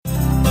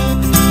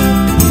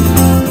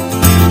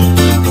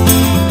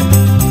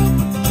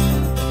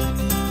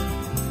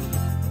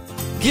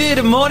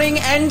Good morning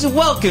and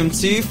welcome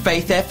to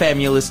Faith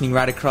FM. You're listening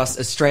right across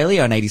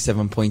Australia on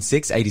 87.6,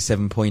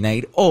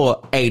 87.8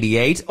 or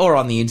 88 or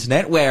on the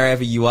internet,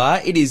 wherever you are.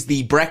 It is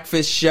the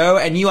breakfast show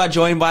and you are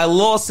joined by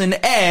Lawson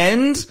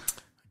and...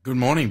 Good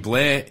morning,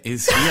 Blair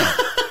is here.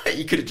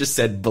 You could have just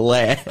said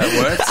Blair. That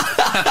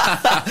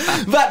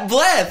works. But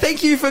Blair,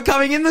 thank you for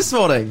coming in this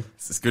morning.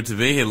 It's good to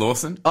be here,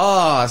 Lawson.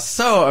 Oh,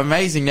 so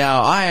amazing.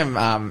 Now, I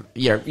am,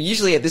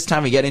 usually at this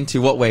time we get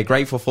into what we're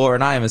grateful for,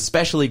 and I am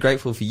especially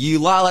grateful for you.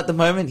 Lyle, at the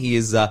moment, he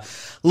is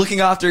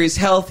looking after his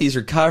health. He's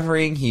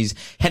recovering. He's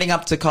heading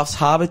up to Coffs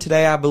Harbour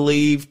today, I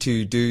believe,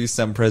 to do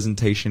some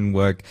presentation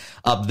work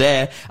up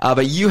there.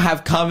 But you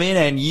have come in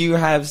and you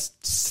have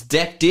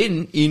stepped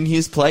in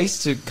his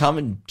place to come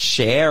and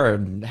share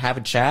and have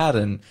a chat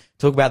and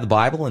talk about the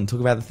Bible and talk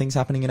about the things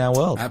happening in our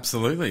world.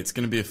 Absolutely. It's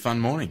going to be a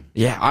fun morning.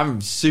 Yeah, I'm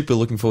super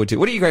looking forward to it.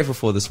 What are you grateful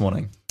for this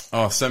morning?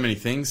 Oh, so many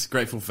things.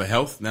 Grateful for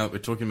health. Now that we're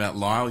talking about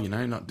Lyle,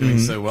 not doing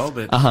so well,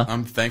 but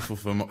I'm thankful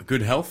for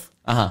good health.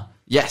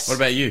 Yes. What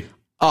about you?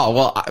 Oh,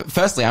 well,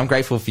 firstly, I'm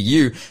grateful for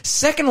you.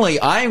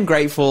 Secondly, I am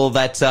grateful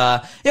that,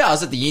 I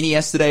was at the uni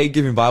yesterday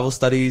giving Bible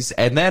studies,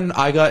 and then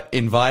I got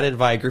invited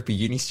by a group of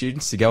uni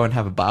students to go and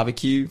have a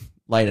barbecue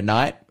late at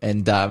night,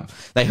 and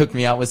they hooked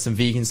me up with some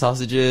vegan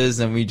sausages,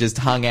 and we just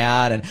hung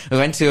out, and we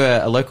went to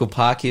a local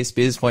park here,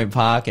 Spears Point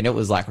Park, and it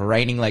was like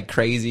raining like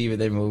crazy, but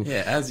then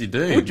as you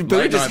do. we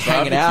were just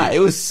hanging out. It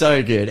was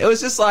so good. It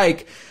was just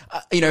like,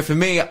 for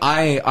me,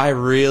 I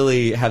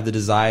really have the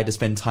desire to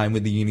spend time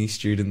with the uni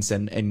students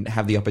and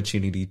have the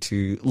opportunity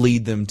to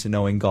lead them to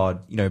knowing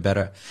God,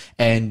 better.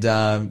 And,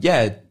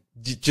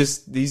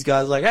 just these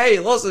guys like, hey,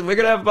 Lawson, we're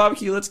going to have a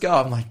barbecue. Let's go.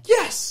 I'm like,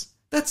 yes.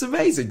 That's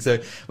amazing. So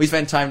we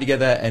spent time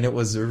together and it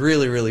was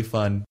really, really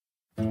fun.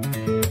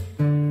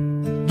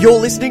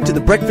 You're listening to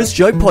the Breakfast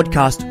Show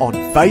podcast on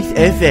Faith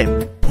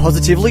FM.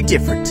 Positively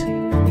different.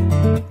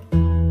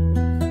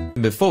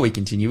 Before we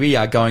continue, we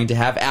are going to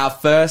have our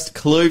first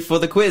clue for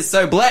the quiz.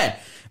 So Blair,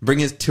 bring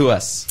it to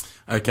us.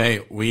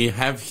 Okay, we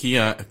have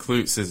here a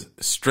clue. It says,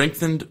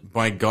 strengthened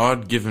by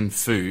God-given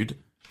food.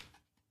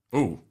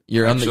 Ooh.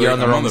 You're on the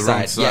wrong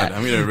side. Yeah.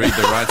 I'm going to read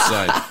the right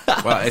side.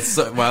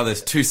 Wow,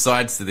 there's two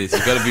sides to this.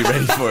 You've got to be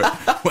ready for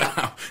it.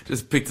 Wow,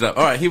 just picked it up.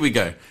 All right, here we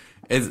go.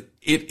 It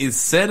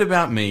is said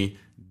about me,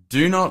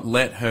 do not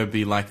let her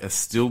be like a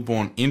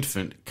stillborn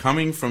infant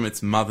coming from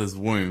its mother's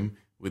womb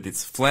with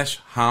its flesh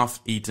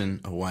half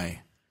eaten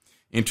away.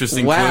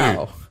 Interesting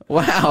clue.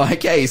 Wow.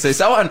 Okay. So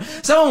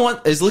someone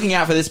is looking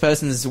out for this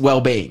person's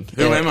well-being.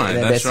 Who am I?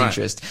 Their That's best right.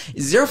 interest.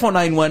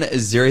 0491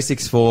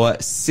 064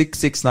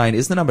 669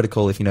 is the number to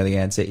call if you know the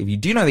answer. If you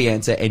do know the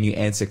answer and you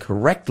answer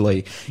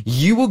correctly,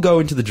 you will go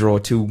into the draw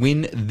to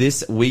win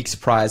this week's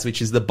prize,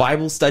 which is the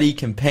Bible Study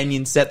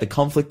Companion Set, the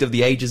Conflict of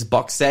the Ages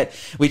box set,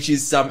 which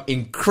is some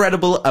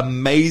incredible,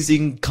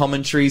 amazing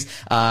commentaries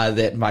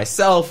that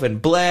myself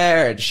and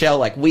Blair and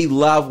Shell, we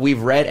love,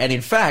 we've read. And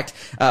in fact,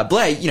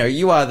 Blair,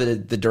 you are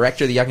the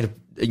director of the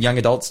Young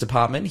Adults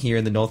Department here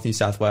in the North New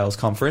South Wales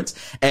Conference,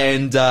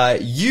 and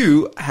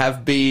you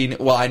have been,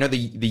 I know the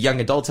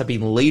young adults have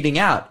been leading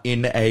out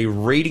in a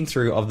reading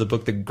through of the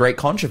book The Great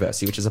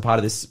Controversy, which is a part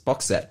of this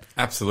box set.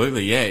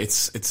 Absolutely, yeah.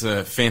 It's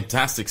a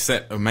fantastic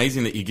set.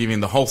 Amazing that you're giving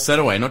the whole set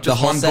away, not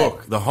just one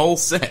book, the whole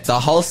set. The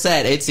whole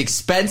set. It's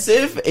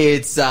expensive.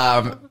 It's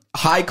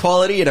high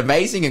quality and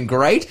amazing and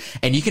great,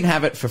 and you can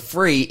have it for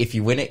free if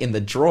you win it in the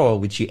draw,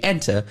 which you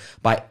enter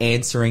by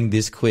answering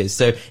this quiz.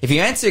 So if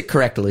you answer it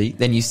correctly,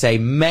 then you say,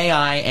 may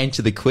I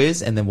enter the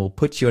quiz? And then we'll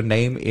put your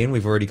name in.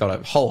 We've already got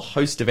a whole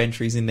host of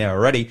entries in there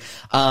already.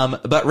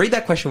 But read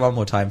that question one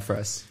more time for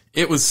us.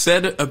 It was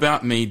said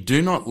about me,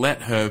 do not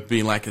let her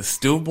be like a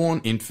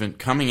stillborn infant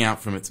coming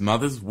out from its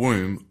mother's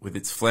womb with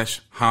its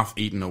flesh half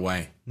eaten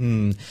away.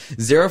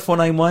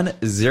 0491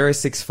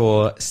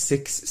 064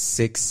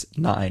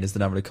 669 is the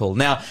number to call.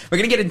 Now, we're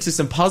going to get into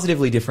some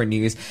positively different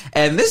news.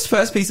 And this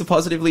first piece of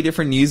positively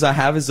different news I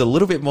have is a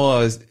little bit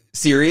more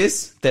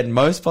serious than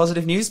most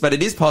positive news, but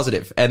it is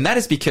positive. And that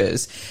is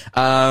because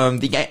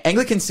the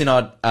Anglican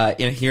Synod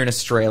here in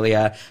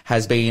Australia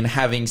has been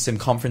having some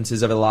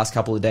conferences over the last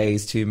couple of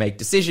days to make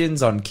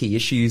decisions on key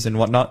issues and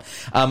whatnot.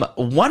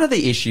 One of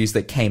the issues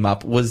that came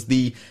up was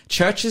the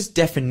church's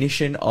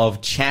definition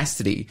of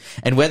chastity,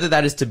 and whether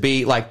that is to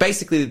be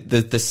basically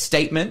the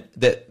statement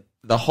that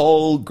the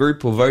whole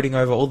group were voting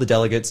over, all the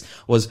delegates,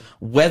 was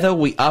whether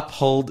we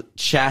uphold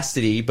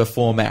chastity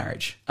before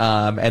marriage.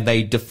 And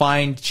they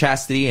defined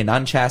chastity and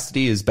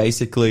unchastity as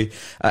basically,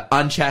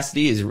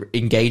 unchastity is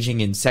engaging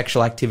in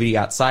sexual activity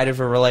outside of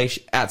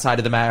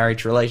the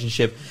marriage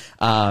relationship.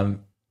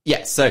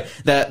 So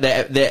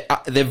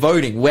they're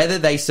voting whether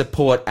they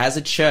support as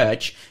a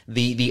church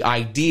the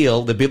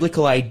ideal, the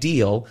biblical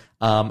ideal,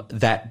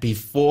 that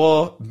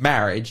before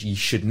marriage you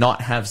should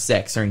not have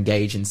sex or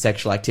engage in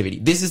sexual activity.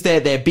 This is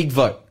their big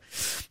vote.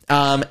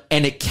 And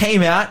it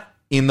came out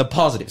in the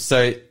positive.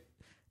 So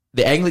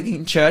the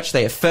Anglican Church,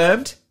 they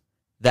affirmed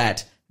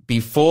that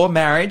before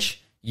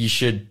marriage you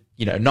should,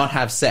 not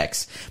have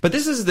sex. But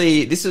this is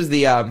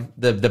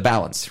the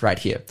balance right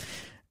here.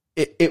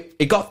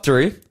 It got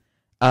through.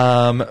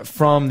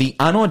 From the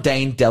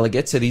unordained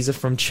delegates, so these are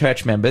from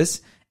church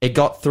members, it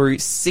got through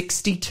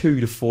 62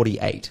 to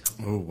 48.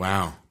 Oh,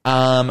 wow.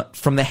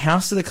 From the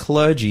House of the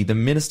Clergy, the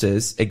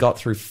ministers, it got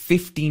through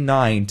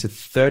 59 to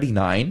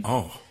 39.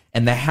 Oh.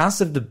 And the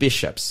House of the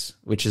Bishops,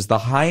 which is the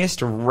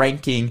highest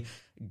ranking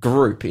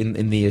group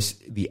in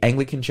the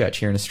Anglican Church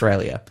here in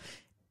Australia,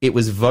 it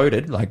was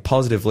voted, like,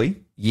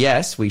 positively,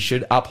 yes, we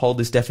should uphold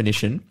this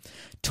definition,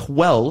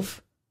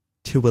 12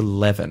 to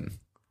 11.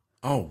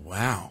 Oh,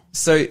 wow.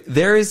 So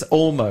there is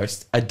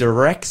almost a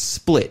direct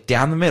split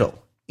down the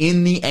middle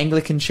in the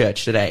Anglican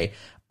Church today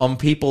on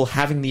people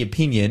having the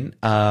opinion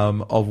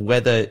of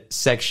whether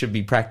sex should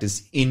be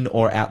practiced in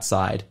or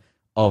outside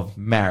of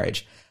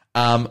marriage,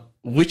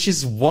 which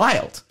is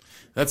wild.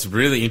 That's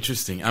really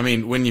interesting. I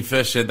mean, when you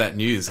first shared that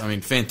news, I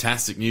mean,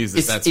 fantastic news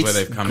that that's where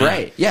they've come in.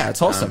 Great. Yeah,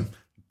 it's awesome.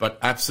 But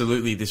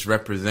absolutely, this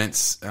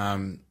represents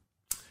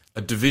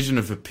a division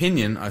of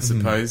opinion, I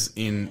suppose,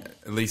 in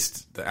at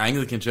least the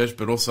Anglican Church,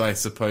 but also, I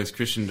suppose,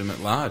 Christendom at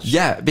large.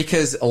 Yeah,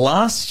 because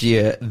last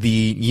year, the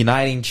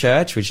Uniting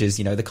Church, which is,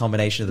 the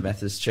combination of the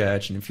Methodist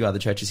Church and a few other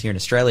churches here in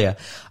Australia,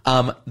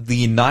 the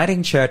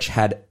Uniting Church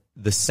had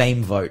the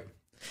same vote.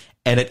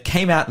 And it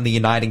came out in the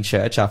Uniting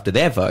Church after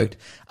their vote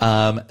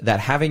that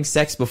having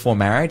sex before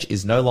marriage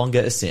is no longer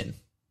a sin.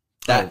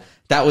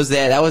 That was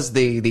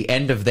the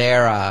end of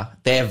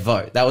their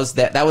vote. That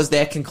was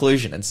their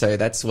conclusion. And so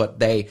that's what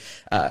they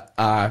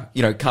are,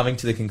 coming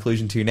to the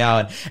conclusion to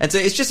now. And so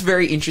it's just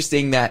very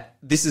interesting that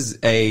this is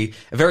a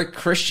very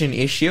Christian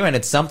issue, and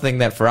it's something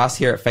that for us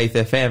here at Faith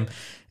FM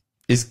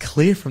is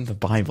clear from the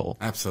Bible.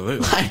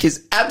 Absolutely. Like,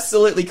 is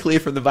absolutely clear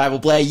from the Bible.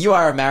 Blair, you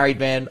are a married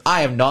man.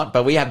 I am not,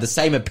 but we have the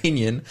same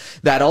opinion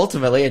that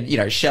ultimately,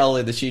 and, Shell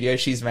in the studio,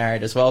 she's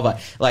married as well.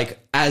 But, like,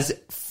 as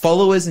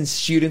followers and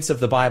students of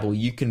the Bible,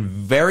 you can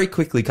very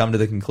quickly come to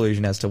the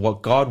conclusion as to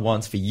what God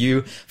wants for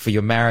you, for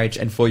your marriage,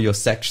 and for your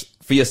sex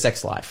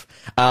life.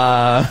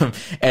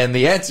 And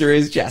the answer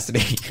is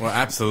chastity. Well,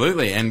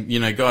 absolutely. And,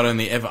 God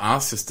only ever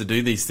asks us to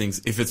do these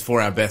things if it's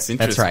for our best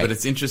interest. That's right. But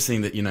it's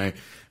interesting that,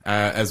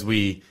 as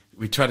we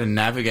try to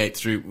navigate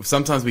through,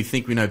 sometimes we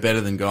think we know better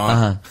than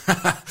God.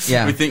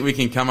 Yeah. We think we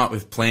can come up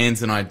with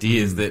plans and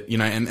ideas that,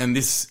 and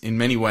this, in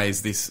many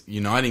ways, this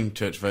Uniting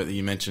Church vote that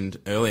you mentioned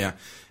earlier,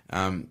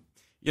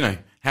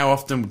 how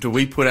often do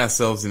we put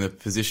ourselves in the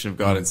position of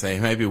God and say,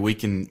 maybe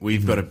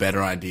we've got a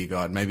better idea,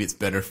 God. Maybe it's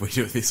better if we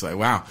do it this way.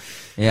 Wow.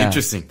 Yeah.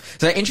 Interesting.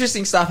 So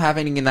interesting stuff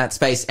happening in that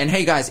space. And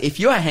hey guys, if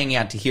you are hanging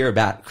out to hear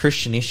about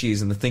Christian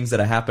issues and the things that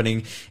are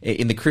happening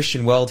in the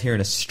Christian world here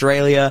in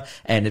Australia,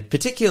 and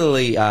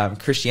particularly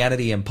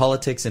Christianity and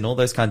politics and all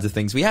those kinds of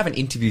things, we have an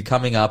interview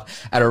coming up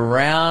at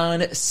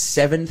around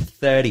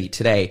 7:30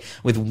 today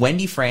with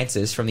Wendy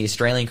Francis from the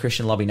Australian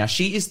Christian Lobby. Now,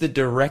 she is the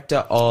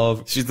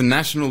she's the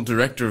National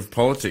Director of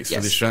Politics for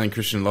the Australian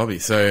Christian Lobby.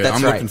 So That's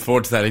I'm right. looking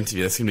forward to that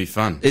interview. That's going to be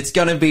fun. It's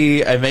going to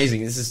be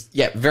amazing. This is,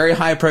 very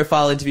high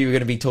profile interview. We're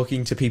going to be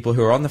talking to people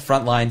who are on the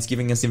front lines,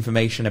 giving us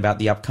information about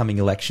the upcoming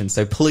election.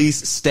 So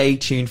please stay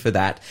tuned for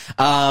that.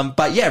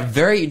 But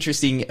very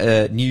interesting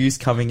news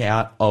coming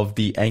out of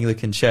the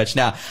Anglican Church.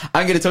 Now,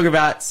 I'm going to talk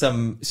about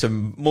some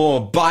more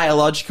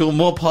biological,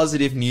 more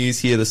positive news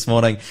here this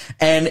morning.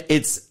 And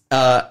it's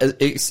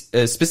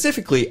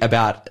specifically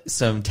about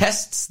some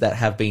tests that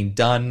have been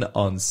done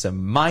on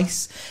some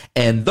mice,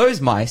 and those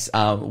mice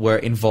were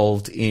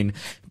involved in,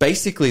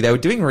 basically they were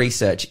doing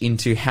research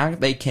into how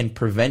they can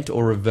prevent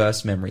or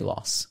reverse memory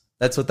loss.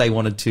 That's what they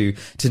wanted to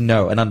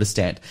know and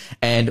understand.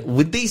 And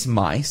with these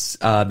mice,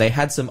 they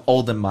had some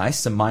older mice,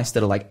 some mice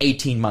that are like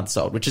 18 months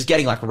old, which is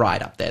getting like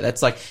right up there.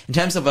 That's like, in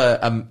terms of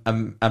a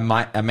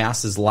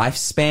mouse's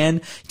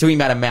lifespan, talking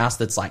about a mouse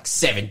that's like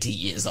 70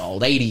 years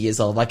old, 80 years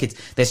old. Like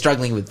they're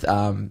struggling with,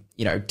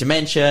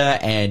 dementia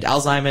and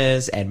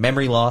Alzheimer's and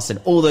memory loss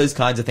and all those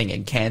kinds of things,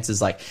 and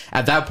cancers. Like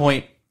at that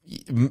point,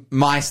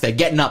 mice, they're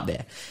getting up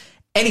there.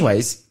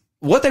 Anyways,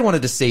 what they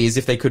wanted to see is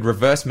if they could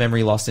reverse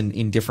memory loss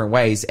in different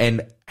ways.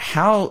 And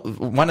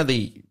one of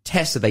the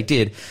tests that they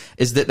did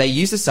is that they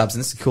used a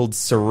substance called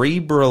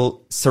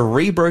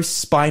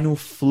cerebrospinal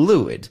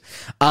fluid.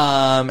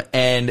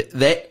 And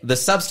the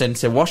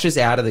substance, it washes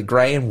out of the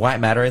gray and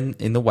white matter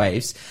in the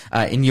waves,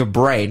 in your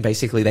brain.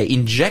 Basically, they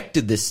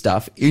injected this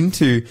stuff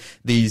into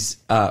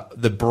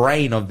the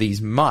brain of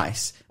these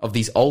mice, of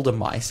these older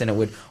mice, and it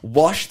would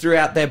wash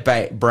throughout their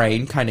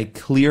brain, kind of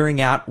clearing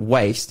out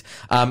waste.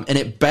 And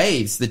it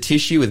bathes the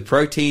tissue with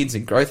proteins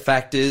and growth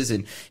factors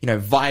and,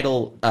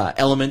 vital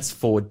elements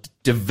for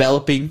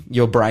developing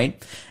your brain.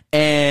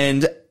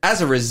 And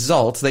as a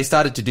result, they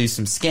started to do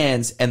some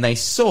scans, and they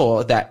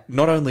saw that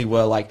not only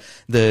were like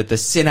the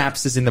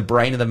synapses in the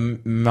brain of the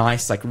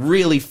mice like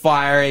really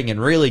firing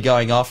and really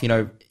going off,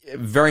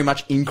 very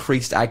much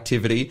increased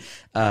activity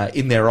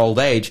in their old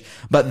age,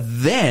 but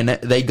then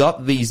they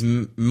got these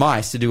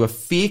mice to do a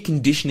fear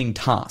conditioning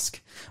task,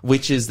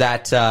 which is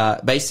that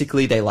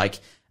basically they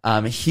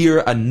hear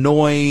a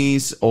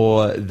noise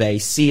or they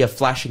see a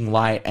flashing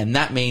light, and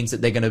that means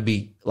that they're going to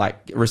be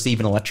receive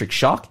an electric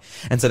shock,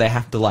 and so they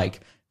have to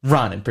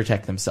run and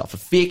protect themselves. A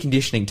fear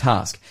conditioning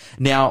task.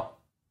 Now,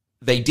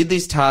 they did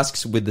these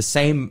tasks with the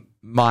same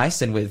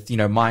mice and with,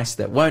 mice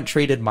that weren't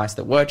treated, mice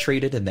that were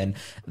treated, and then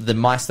the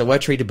mice that were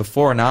treated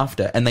before and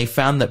after. And they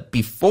found that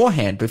before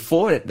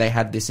they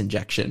had this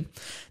injection,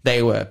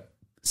 they were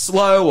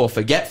slow or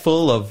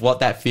forgetful of what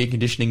that fear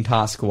conditioning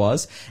task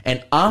was.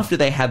 And after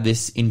they had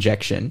this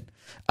injection,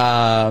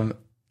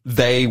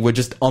 they were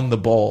just on the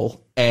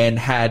ball and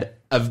had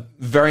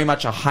very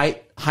much a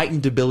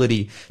heightened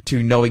ability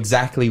to know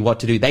exactly what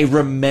to do. They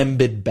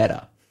remembered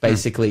better,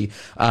 basically,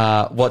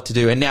 what to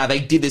do. And now they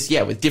did this,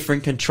 with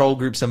different control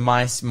groups of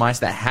mice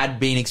that had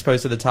been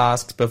exposed to the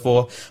tasks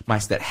before,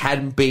 mice that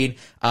hadn't been,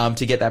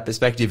 to get that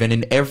perspective. And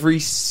in every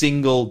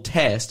single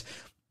test,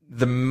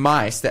 the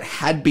mice that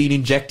had been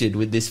injected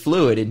with this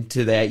fluid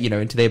into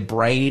their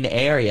brain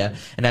area,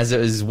 and as it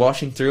was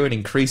washing through and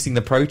increasing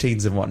the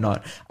proteins and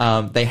whatnot,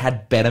 they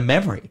had better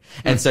memory.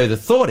 And so the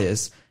thought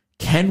is,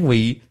 can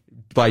we,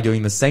 by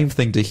doing the same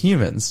thing to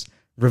humans,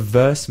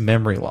 reverse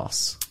memory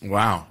loss?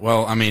 Wow.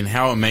 Well, I mean,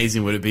 how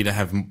amazing would it be to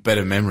have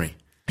better memory?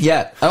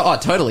 Yeah. Oh,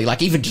 totally.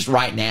 Like, even just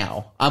right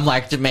now, I'm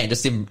like, man,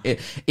 just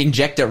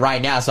inject it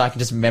right now so I can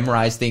just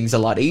memorize things a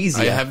lot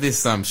easier. I have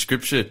this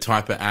scripture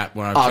typer app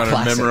where I'm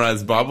trying to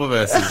memorize Bible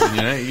verses.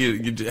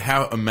 And,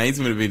 how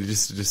amazing would it be to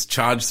just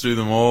charge through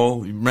them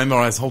all,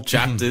 memorize whole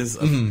chapters,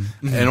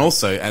 and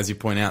also, as you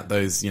point out,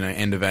 those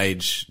end of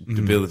age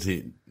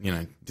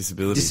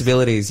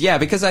disabilities. Yeah,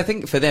 because I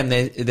think for them,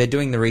 they're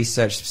doing the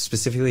research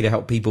specifically to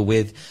help people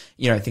with,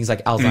 things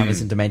like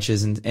Alzheimer's and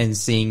dementias and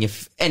seeing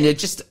and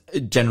it's just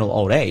general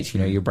old age,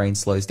 your brain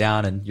slows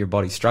down and your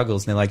body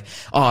struggles. And they're like,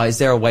 is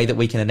there a way that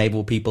we can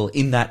enable people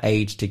in that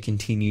age to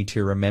continue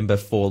to remember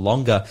for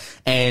longer?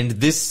 And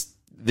this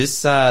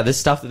stuff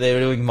that they're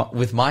doing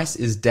with mice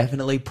is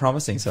definitely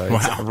promising. So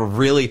it's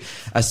really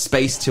a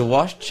space to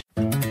watch.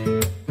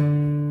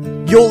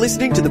 You're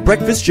listening to the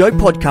Breakfast Show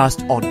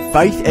podcast on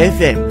Faith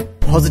FM.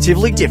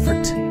 Positively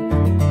different.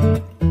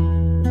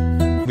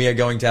 We are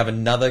going to have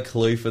another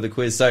clue for the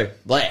quiz. So,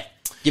 Blair,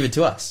 give it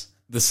to us.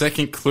 The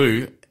second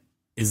clue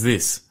is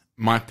this.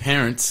 My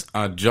parents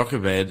are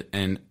Jochebed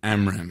and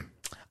Amram.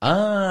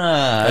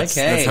 Okay.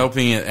 That's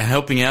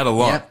helping out a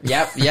lot.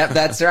 Yep,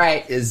 that's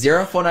right.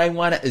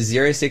 0491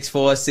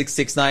 064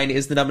 669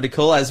 is the number to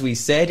call. As we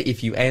said,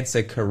 if you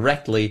answer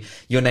correctly,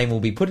 your name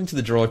will be put into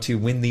the draw to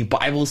win the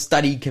Bible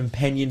Study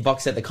Companion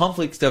box set, The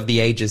Conflict of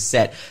the Ages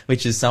set,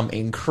 which is some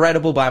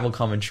incredible Bible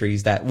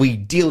commentaries that we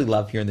dearly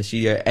love here in the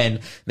studio. And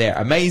they're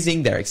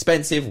amazing. They're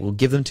expensive. We'll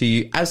give them to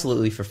you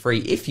absolutely for free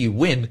if you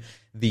win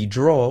the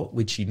draw,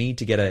 which you need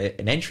to get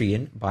an entry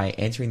in by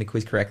answering the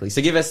quiz correctly.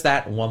 So give us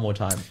that one more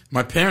time.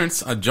 My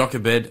parents are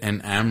Jochebed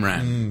and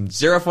Amram.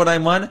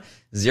 0491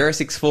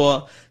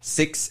 064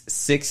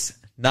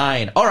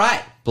 669. All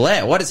right,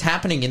 Blair, what is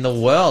happening in the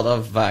world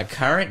of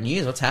current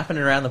news? What's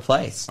happening around the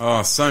place?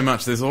 Oh, so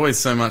much. There's always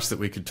so much that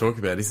we could talk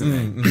about,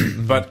 isn't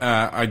there? But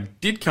I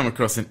did come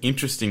across an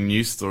interesting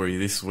news story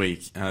this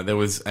week. There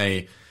was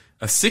a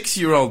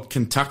 6-year-old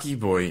Kentucky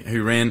boy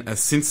who ran a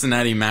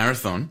Cincinnati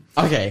marathon.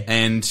 Okay.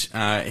 And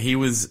he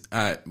was,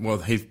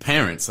 his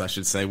parents, I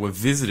should say, were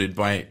visited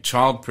by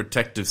Child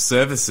Protective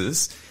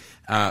Services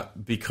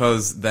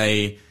because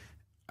they,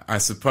 I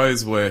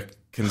suppose, were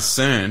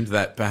concerned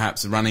that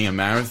perhaps running a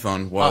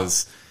marathon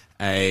was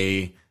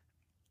a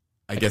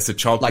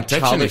child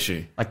protection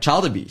issue. Like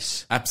child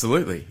abuse.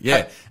 Absolutely,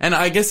 yeah. And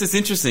I guess it's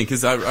interesting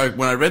because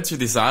when I read through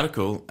this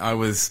article, I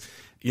was...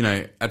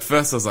 at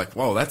first I was like,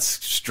 whoa, that's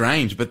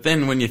strange. But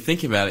then when you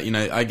think about it,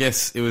 I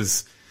guess it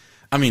was,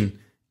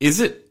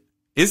 is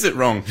it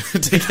wrong to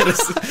get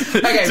us?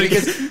 Okay,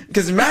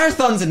 because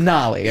marathons are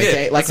gnarly,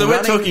 okay? Yeah, so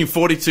we're talking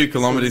 42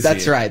 kilometers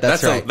That's here. Right,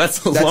 that's right.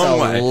 That's a long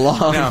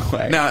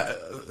way. Now,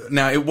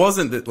 Now, it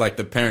wasn't that like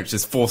the parents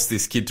just forced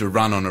this kid to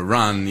run on a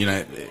run.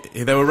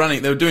 They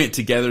were doing it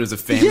together as a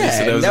family. Yeah,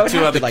 so there was 2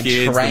 other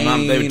kids, the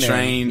mum, they were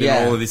trained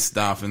and all of this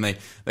stuff, and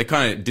they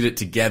kind of did it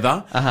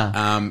together.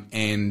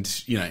 And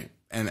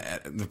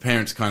the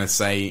parents kind of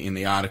say in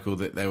the article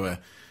that they were,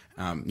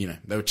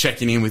 they were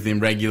checking in with him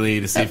regularly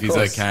to see if he's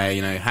okay,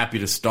 happy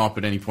to stop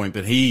at any point,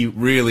 but he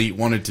really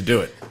wanted to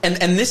do it. And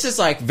this is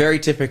like very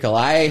typical.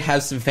 I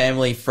have some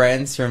family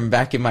friends from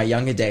back in my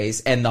younger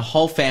days, and the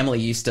whole family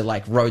used to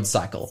like road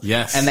cycle.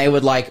 Yes. And they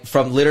would like,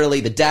 from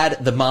literally the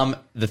dad, the mum,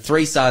 the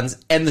 3 sons,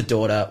 and the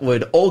daughter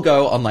would all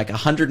go on like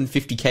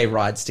 150k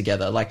rides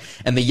together. Like,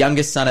 and the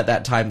youngest son at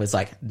that time was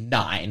like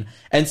 9.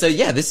 And so,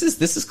 yeah, this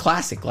is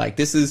classic. Like,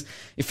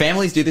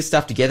 families do this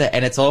stuff together,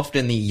 and it's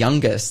often the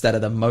youngest that are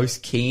the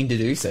most keen to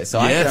do so. So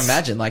I can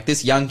imagine, like,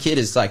 this young kid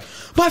is like,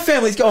 my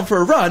family's going for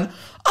a run.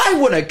 I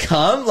want to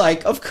come.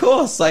 Like, of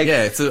course. Like,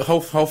 yeah, it's a whole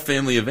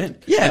family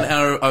event.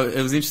 Yeah. And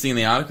it was interesting in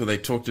the article, they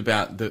talked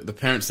about the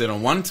parents said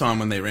on one time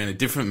when they ran a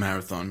different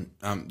marathon,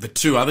 the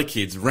 2 other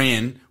kids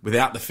ran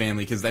without the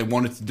family because they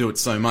wanted to do it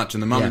so much,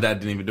 and the mum and dad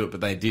didn't even do it,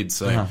 but they did.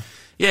 So,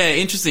 yeah,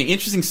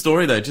 interesting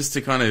story though, just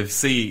to kind of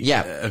see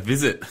a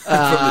visit from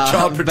the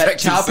Child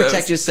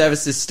Protective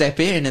Services step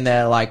in, and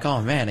they're like,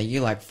 oh man, are you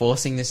like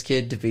forcing this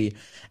kid to be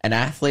an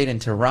athlete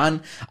and to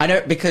run? I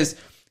know, because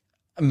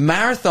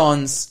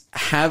marathons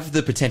have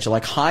the potential,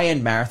 like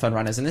high-end marathon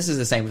runners, and this is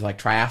the same with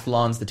like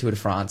triathlons, the Tour de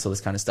France, all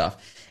this kind of stuff,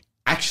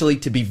 actually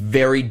to be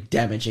very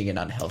damaging and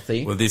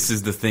unhealthy. Well, this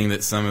is the thing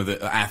that some of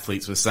the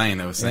athletes were saying.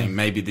 They were saying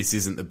maybe this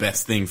isn't the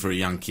best thing for a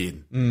young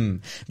kid.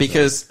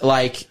 Because,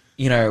 like,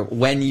 you know,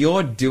 when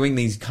you're doing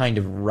these kind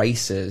of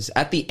races,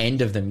 at the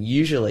end of them,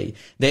 usually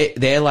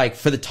they're like,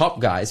 for the top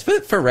guys,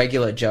 for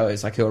regular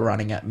Joes, like who are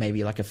running at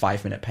maybe like a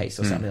 5-minute pace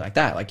or something like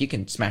that, like you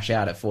can smash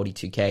out at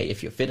 42K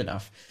if you're fit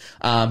enough.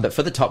 But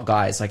for the top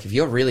guys, like if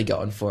you're really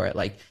going for it,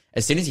 like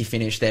as soon as you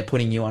finish, they're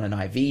putting you on an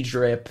IV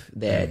drip,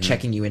 they're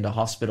checking you into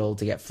hospital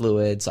to get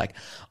fluids, like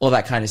all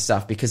that kind of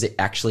stuff, because it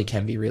actually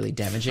can be really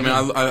damaging.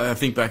 I mean, I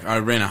think back, I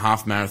ran a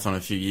half marathon a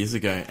few years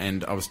ago,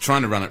 and I was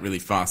trying to run it really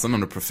fast. I'm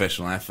not a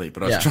professional athlete,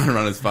 but I was trying to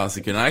run as fast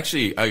as I could.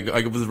 And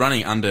I was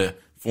running under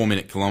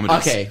 4-minute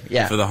kilometers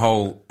for the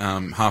whole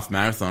half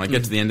marathon. I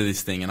get to the end of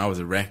this thing, and I was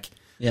a wreck.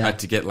 I had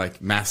to get like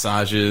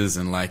massages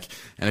and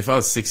if I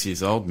was 6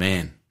 years old,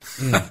 man.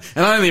 And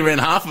I only ran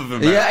half of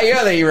them. Yeah, you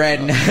only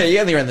ran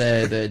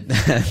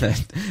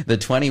the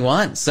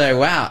 21. So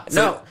wow.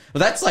 Well,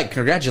 that's like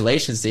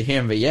congratulations to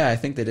him. But yeah, I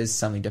think that is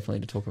something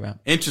definitely to talk about.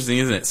 Interesting,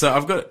 isn't it? So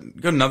I've got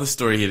another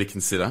story here to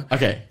consider.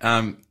 Okay.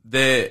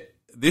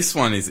 This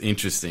one is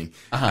interesting.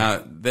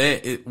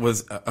 It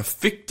was a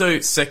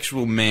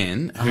fictosexual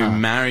man who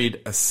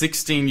married a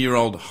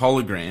 16-year-old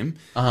hologram.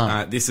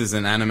 This is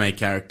an anime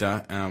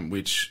character,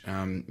 which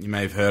you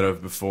may have heard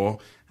of before,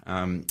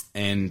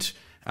 and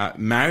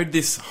married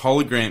this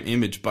hologram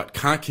image, but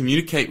can't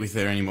communicate with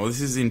her anymore.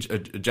 This is a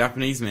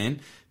Japanese man.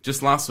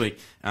 Just last week,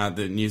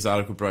 the news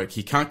article broke.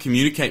 He can't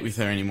communicate with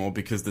her anymore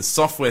because the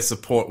software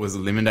support was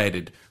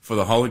eliminated for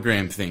the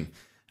hologram thing.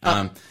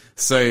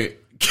 So.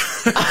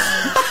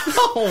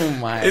 Oh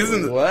my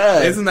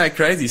word! Isn't that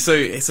crazy? So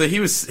he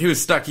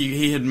was stuck.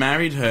 He had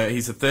married her.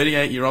 He's a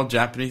 38-year-old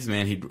Japanese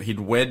man. He'd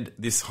wed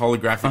this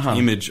holographic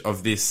image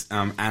of this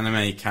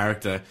anime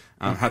character,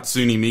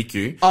 Hatsune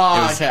Miku.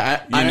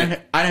 Okay.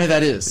 I know who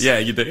that is. Yeah,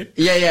 you do?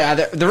 Yeah.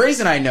 The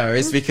reason I know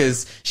is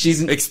because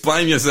she's...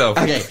 Explain yourself.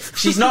 Okay,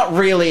 she's not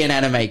really an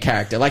anime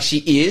character. Like,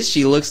 she is.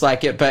 She looks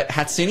like it. But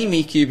Hatsune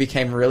Miku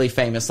became really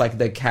famous, like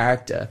the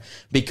character,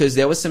 because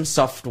there was some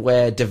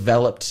software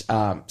developed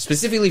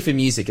specifically for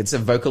music. It's a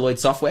Vocaloid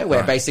software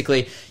where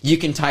basically you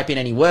can type in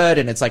any word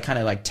and it's like kind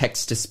of like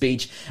text to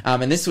speech.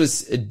 And this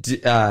was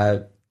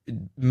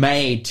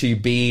made to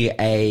be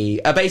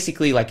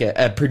basically like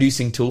a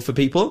producing tool for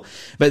people.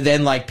 But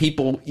then like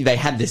people, they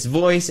had this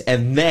voice,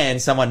 and then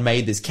someone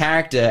made this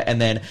character,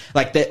 and then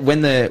like that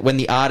when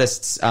the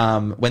artists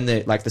when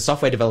the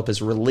software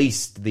developers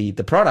released the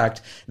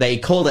product, they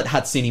called it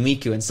Hatsune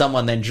Miku, and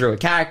someone then drew a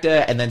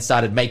character and then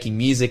started making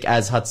music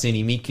as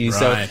Hatsune Miku.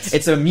 Right. So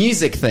it's a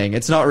music thing.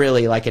 It's not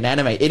really like an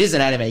anime. It is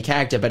an anime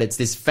character, but it's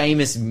this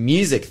famous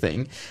music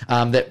thing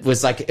that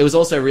was like, it was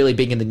also really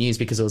big in the news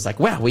because it was like,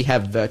 wow, we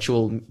have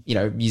virtual,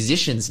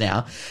 musicians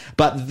now.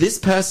 But this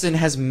person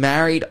has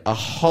married a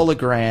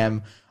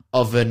hologram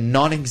of a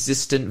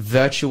non-existent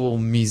virtual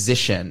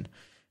musician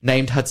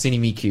named Hatsune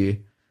Miku,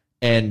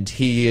 and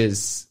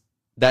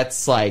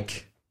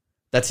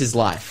that's his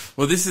life.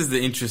 Well, this is the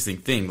interesting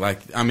thing. Like,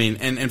 I mean,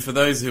 and for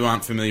those who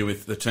aren't familiar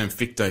with the term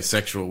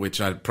fictosexual,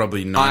 which I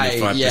probably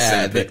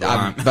 95% of people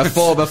aren't.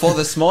 Before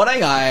this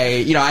morning,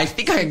 I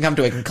think I can come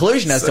to a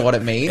conclusion as to what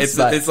it means.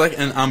 It's like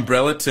an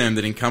umbrella term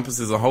that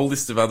encompasses a whole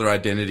list of other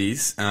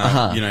identities.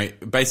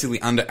 Basically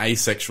under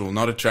asexual,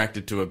 not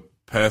attracted to a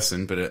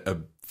person, but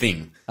a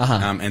thing.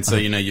 And so,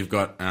 you've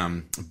got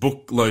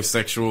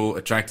booklosexual,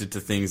 attracted to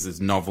things as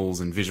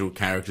novels and visual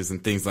characters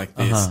and things like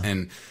this.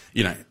 And,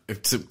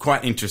 it's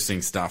quite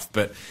interesting stuff.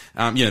 But,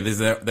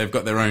 they've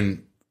got their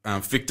own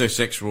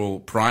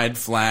fictosexual pride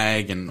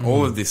flag and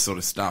all of this sort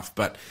of stuff.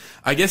 But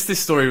I guess this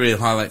story really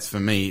highlights for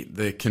me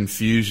the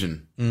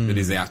confusion that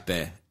is out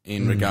there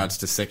in regards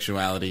to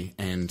sexuality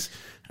and...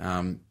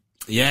 in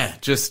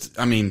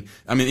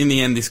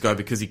the end, this guy,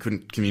 because he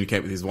couldn't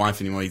communicate with his wife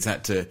anymore, he's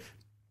had to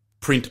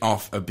print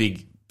off a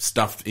big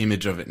stuffed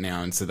image of it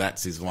now, and so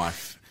that's his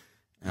wife.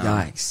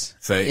 Yikes!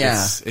 So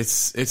it's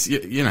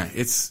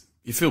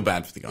you feel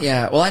bad for the guy.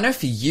 Yeah, well, I know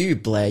for you,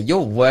 Blair, you're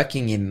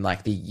working in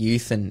like the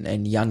youth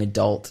and young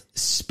adult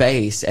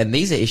space, and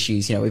these are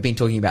issues we've been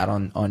talking about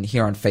on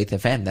here on Faith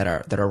FM that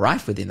are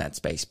rife within that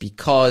space,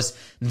 because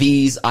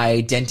these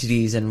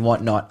identities and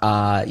whatnot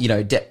are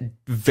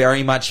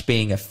very much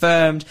being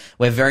affirmed.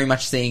 We're very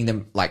much seeing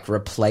them like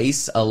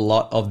replace a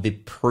lot of the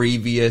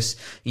previous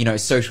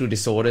social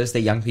disorders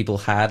that young people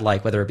had,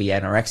 like whether it be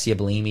anorexia,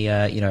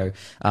 bulimia,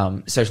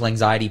 social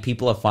anxiety.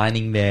 People are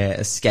finding their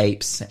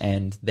escapes,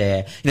 and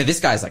their this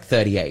guy's like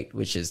 38,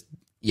 which is,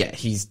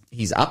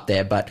 he's up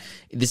there, but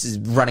this is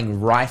running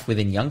rife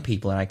within young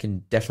people, and I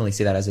can definitely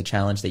see that as a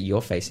challenge that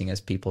you're facing as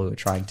people who are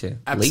trying to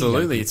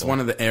Absolutely. It's one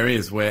of the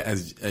areas where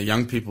as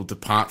young people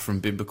depart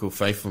from biblical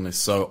faithfulness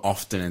so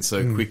often and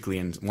so quickly,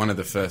 and one of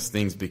the first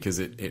things, because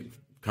it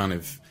kind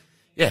of...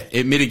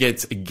 it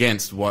mitigates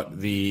against what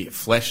the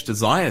flesh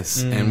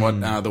desires and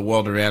what the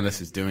world around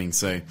us is doing.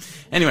 So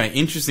anyway,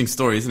 interesting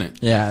story, isn't it?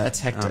 Yeah, that's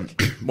hectic.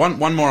 One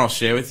more I'll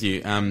share with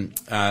you.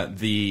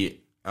 The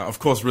of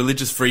course,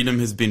 religious freedom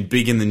has been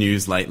big in the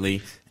news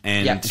lately.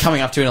 And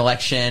coming up to an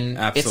election,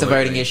 absolutely. It's a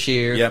voting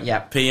issue.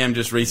 Yep. PM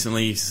just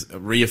recently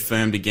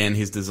reaffirmed again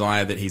his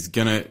desire that he's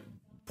going to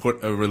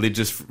put a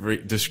religious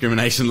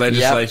discrimination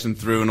legislation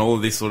through and all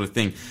of this sort of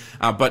thing.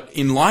 But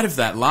in light of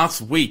that,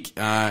 last week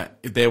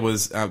there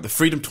was the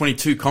Freedom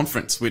 22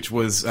 conference, which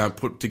was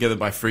put together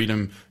by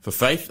Freedom for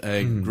Faith,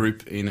 a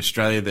group in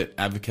Australia that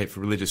advocate for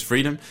religious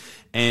freedom.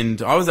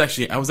 And I was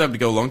able to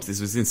go along to this.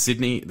 It was in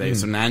Sydney.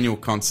 There's an annual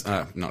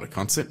not a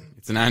concert.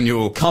 It's an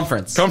annual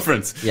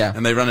conference. Yeah.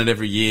 And they run it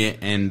every year.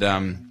 And,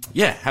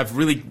 have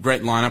really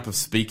great lineup of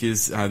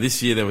speakers.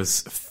 This year there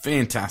was a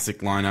fantastic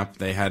lineup.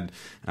 They had,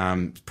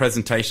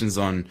 presentations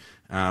on,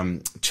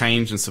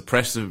 change and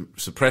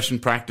suppression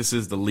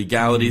practices, the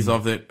legalities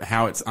of it,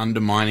 how it's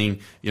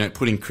undermining,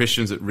 putting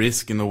Christians at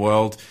risk in the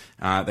world.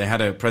 They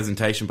had a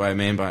presentation by a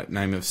man by the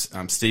name of,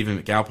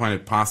 Stephen McAlpine, a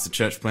pastor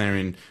church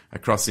planner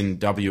across in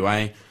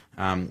WA,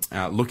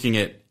 looking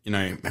at,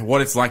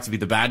 what it's like to be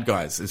the bad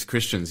guys as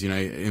Christians,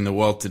 in the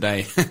world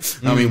today.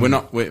 I mean,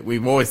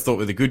 we've always thought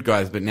we're the good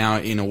guys, but now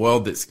in a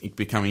world that's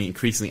becoming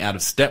increasingly out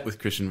of step with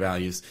Christian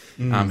values,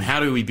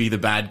 how do we be the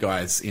bad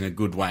guys in a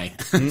good way?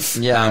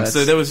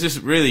 So there was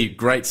just really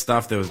great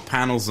stuff. There was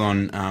panels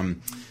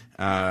on,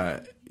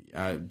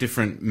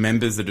 different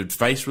members that had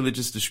faced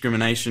religious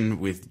discrimination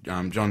with,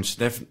 John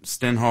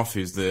Stenhoff,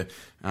 who's the,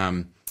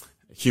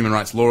 Human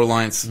Rights Law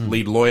Alliance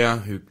lead lawyer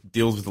who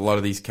deals with a lot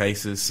of these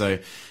cases. So,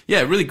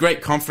 really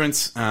great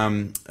conference.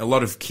 A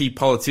lot of key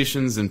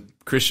politicians and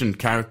Christian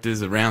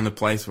characters around the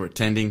place were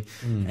attending.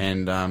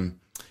 And,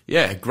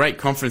 great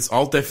conference.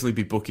 I'll definitely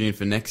be booking in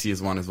for next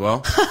year's one as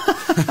well.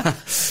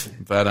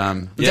 But,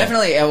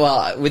 Definitely,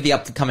 well, with the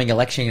upcoming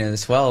election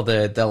as well,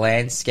 the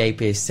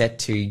landscape is set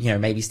to,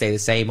 maybe stay the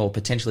same or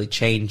potentially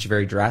change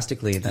very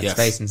drastically in that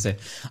space. And so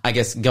I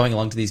guess going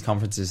along to these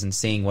conferences and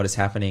seeing what is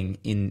happening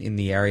in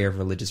the area of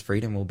religious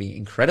freedom will be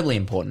incredibly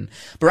important.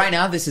 But right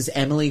now, this is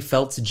Emily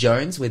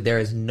Phelps-Jones with There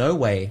Is No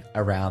Way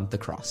Around the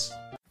Cross.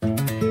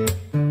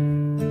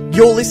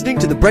 You're listening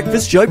to the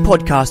Breakfast Show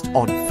podcast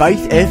on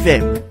Faith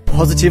FM.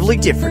 Positively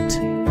different.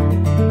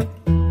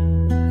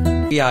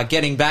 We are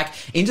getting back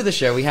into the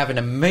show. We have an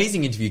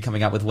amazing interview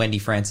coming up with Wendy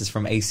Francis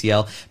from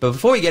ACL. But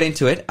before we get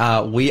into it,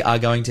 we are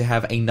going to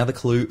have another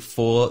clue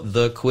for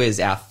the quiz.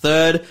 Our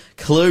third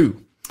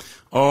clue.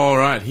 All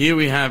right, here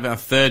we have our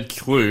third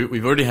clue.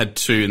 We've already had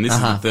two, and this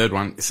is the third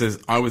one. It says,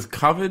 I was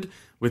covered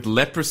with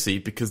leprosy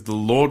because the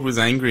Lord was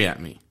angry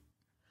at me.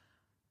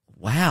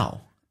 Wow.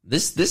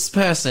 This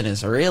person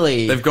is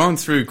really... They've gone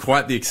through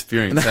quite the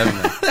experience,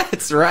 haven't they?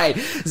 That's right.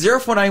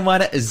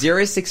 0491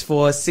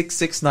 064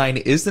 669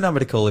 is the number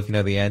to call if you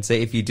know the answer.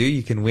 If you do,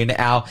 you can win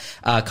our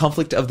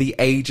Conflict of the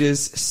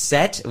Ages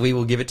set. We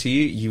will give it to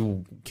you.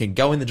 You can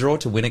go in the draw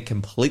to win it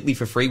completely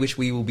for free, which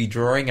we will be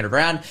drawing at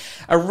around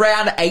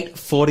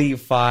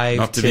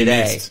 8:45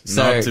 today.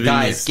 So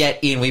guys, get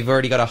in. We've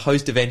already got a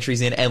host of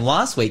entries in. And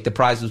last week, the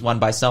prize was won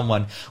by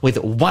someone with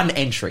one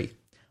entry.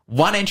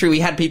 One entry. We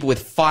had people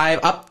with five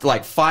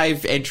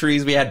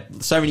entries. We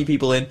had so many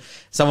people in.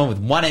 Someone with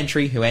one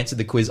entry who answered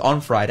the quiz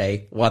on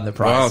Friday won the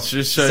prize. Well, it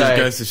just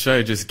goes to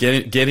show, just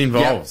get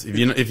involved.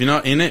 Yep. If you're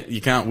not in it,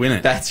 you can't win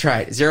it. That's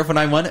right.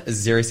 0491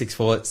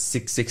 064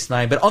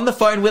 669. But on the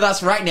phone with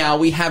us right now,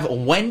 we have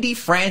Wendy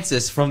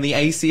Francis from the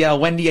ACL.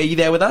 Wendy, are you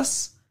there with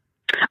us?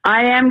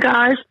 I am,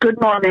 guys. Good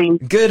morning.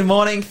 Good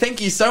morning. Thank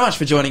you so much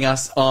for joining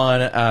us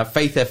on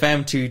Faith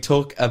FM to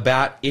talk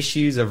about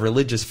issues of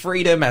religious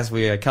freedom as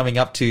we are coming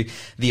up to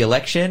the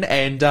election.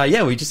 And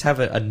we just have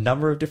a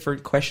number of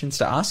different questions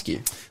to ask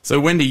you.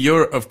 So, Wendy,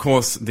 you're, of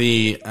course,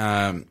 the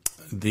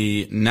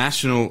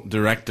National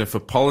Director for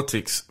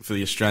Politics for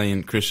the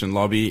Australian Christian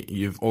Lobby.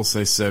 You've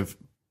also served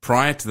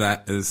prior to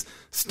that as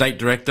State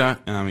Director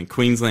in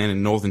Queensland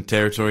and Northern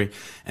Territory.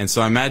 And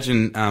so I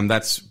imagine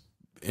that's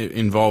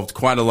involved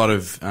quite a lot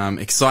of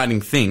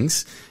exciting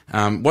things.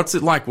 What's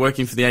it like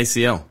working for the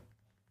ACL?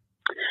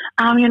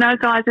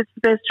 Guys, it's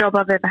the best job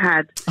I've ever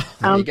had.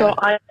 So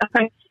I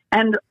think,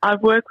 and I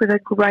work with a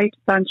great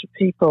bunch of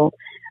people.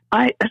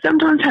 I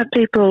sometimes have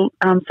people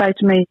say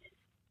to me,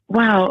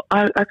 wow,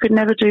 I could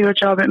never do your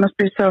job. It must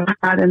be so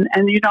hard. And I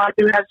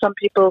do have some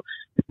people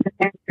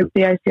with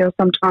the ACL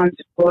sometimes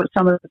for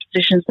some of the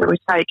positions that we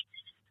take.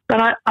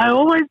 But I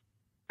always,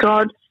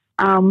 God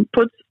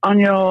puts on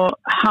your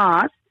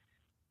heart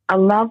a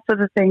love for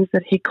the things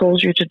that he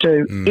calls you to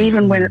do,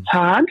 even when it's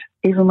hard.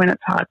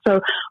 So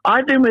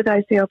I've been with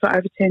ACL for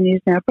over 10 years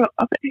now, but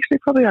actually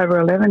probably over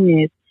 11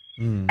 years.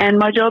 And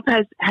my job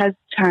has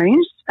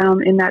changed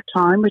in that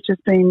time, which has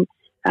been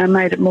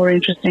made it more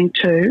interesting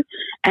too.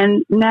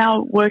 And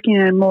now working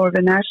in more of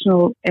a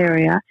national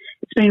area,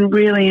 it's been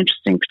really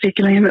interesting,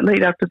 particularly in the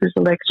lead up to this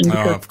election.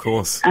 Because, of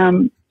course.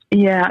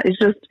 It's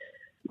just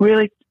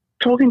really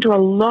talking to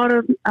a lot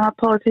of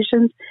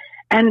politicians.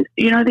 And,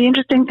 the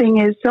interesting thing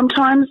is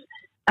sometimes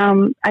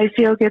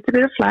ACL gets a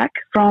bit of flack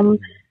from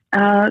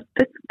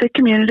the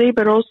community,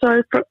 but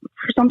also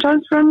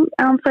sometimes from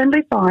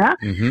friendly fire.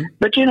 Mm-hmm.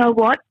 But you know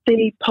what?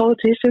 The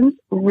politicians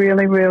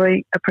really,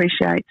 really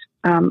appreciate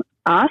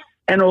us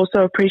and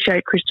also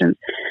appreciate Christians.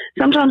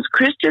 Sometimes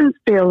Christians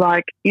feel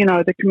like,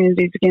 the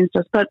community's against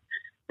us, but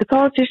the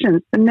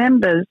politicians, the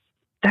members,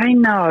 they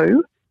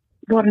know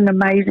what an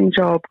amazing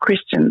job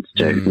Christians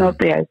do, not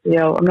the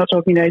ACL. I'm not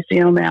talking to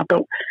ACL now,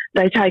 but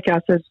they take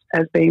us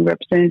as being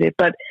representative.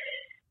 But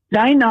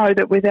they know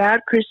that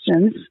without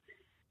Christians,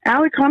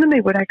 our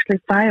economy would actually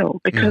fail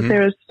because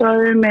there are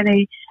so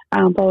many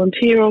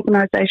volunteer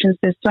organisations.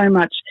 There's so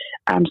much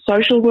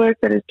social work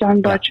that is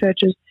done by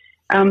churches.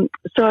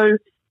 So,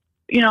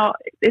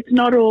 it's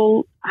not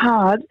all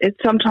hard. It's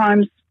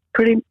sometimes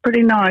pretty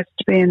nice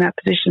to be in that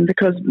position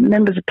because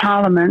members of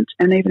Parliament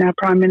and even our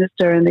Prime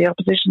Minister and the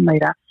opposition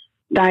leader,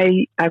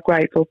 they are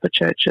grateful for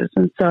churches.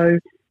 And so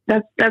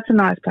that's a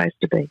nice place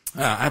to be.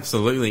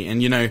 Absolutely.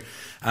 And,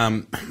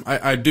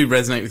 I do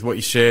resonate with what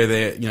you share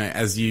there.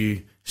 As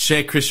you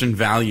share Christian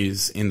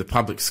values in the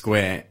public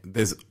square,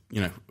 there's,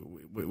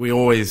 we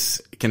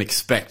always can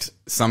expect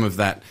some of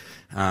that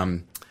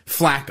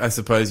flack, I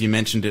suppose. You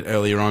mentioned it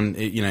earlier on.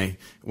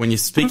 When you're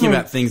speaking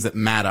about things that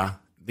matter,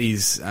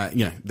 these,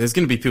 there's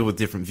going to be people with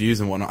different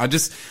views and whatnot. I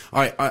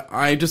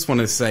just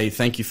want to say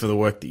thank you for the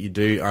work that you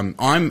do.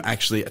 I'm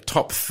actually a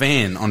top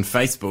fan on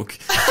Facebook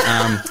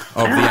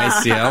of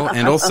the ACL,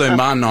 and also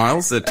Martin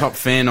Niles, a top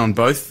fan on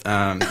both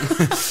on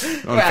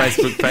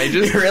Facebook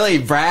pages. You're really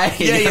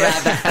bragging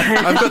about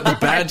that. I've got the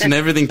badge and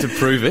everything to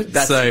prove it.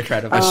 That's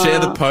incredible. I share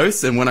the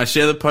posts, and when I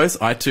share the posts,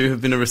 I too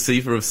have been a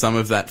receiver of some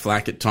of that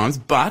flack at times.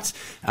 But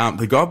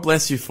God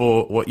bless you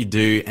for what you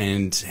do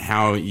and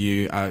how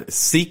you are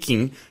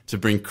seeking to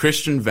bring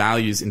Christian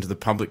values into the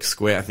public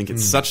square. I think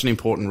it's such an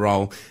important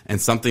role and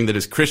something that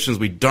as Christians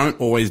we don't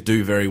always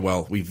do very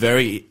well. We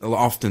very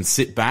often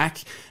sit back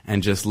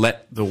and just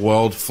let the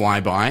world fly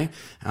by.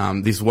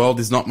 This world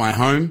is not my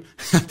home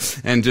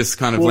and just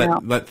kind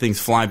of let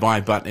things fly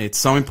by. But it's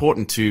so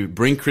important to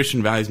bring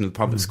Christian values into the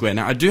public square.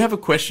 Now, I do have a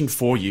question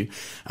for you.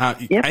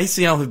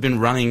 ACL have been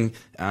running,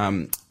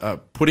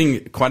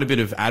 putting quite a bit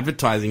of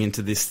advertising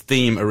into this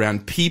theme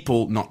around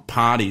people, not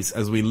parties,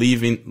 as we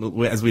lead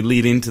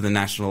into the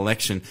national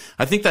election.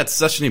 I think that's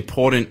such an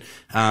important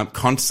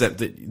concept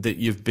that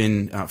you've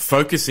been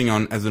focusing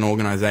on as an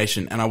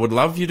organisation. And I would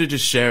love you to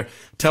just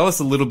tell us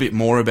a little bit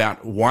more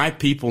about why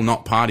people,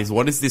 not parties.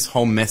 What is this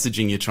whole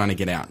messaging you're trying to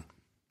get out?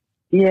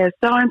 Yeah,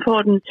 so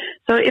important.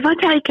 So if I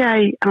take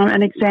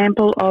an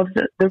example of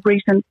the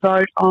recent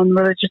vote on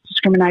religious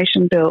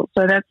discrimination bill,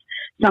 so that's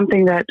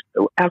something that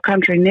our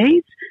country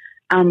needs.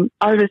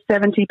 Over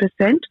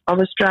 70% of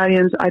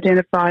Australians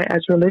identify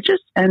as religious,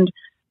 and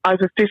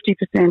over 50%,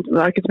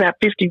 it's about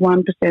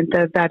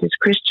 51% of that is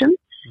Christian.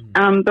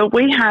 But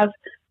we have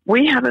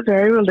a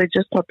very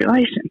religious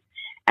population,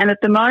 and at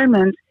the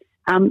moment,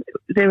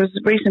 there was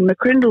recent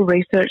McCrindle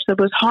research that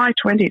was high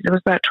 20s. It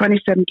was about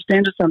 27%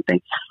 or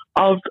something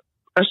of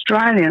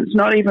Australians,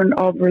 not even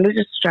of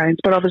religious Australians,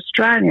 but of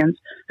Australians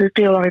who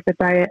feel like that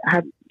they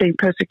have been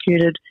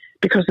persecuted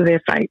because of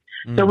their faith.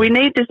 So we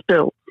need this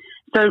bill.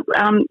 So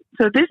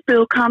this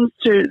bill comes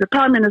to the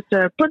Prime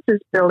Minister, puts this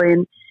bill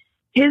in.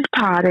 His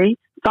party,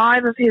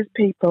 5 of his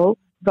people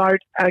vote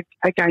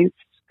against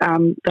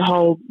the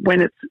whole,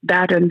 when it's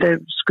that and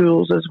the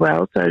schools as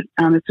well. So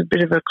it's a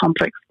bit of a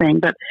complex thing,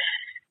 but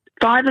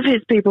 5 of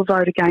his people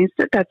vote against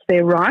it. That's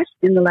their right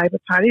in the Labor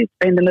Party,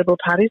 in the Liberal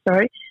Party,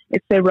 sorry.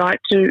 It's their right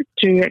to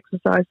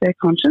exercise their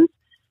conscience.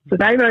 So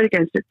they vote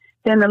against it.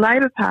 Then the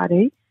Labor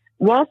Party,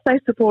 whilst they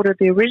supported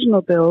the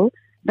original bill,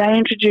 they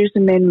introduced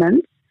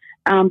amendments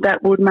that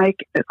would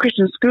make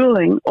Christian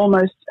schooling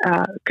almost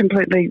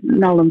completely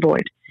null and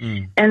void.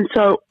 And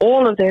so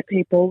all of their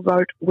people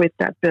vote with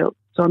that bill.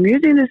 So I'm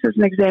using this as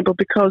an example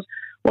because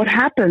what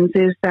happens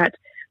is that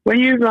when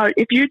you vote,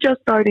 if you just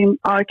vote in,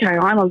 okay,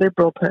 I'm a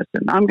Liberal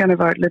person, I'm going to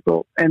vote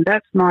Liberal, and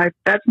that's my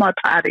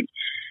party.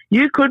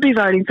 You could be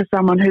voting for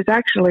someone who's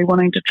actually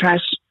wanting to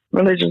trash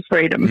religious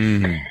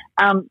freedom.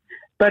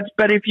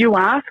 But if you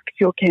ask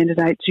your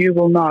candidates, you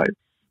will know.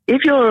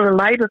 If you're a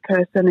Labor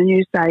person and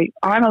you say,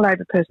 I'm a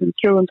Labor person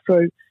through and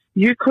through,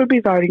 you could be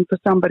voting for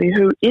somebody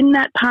who, in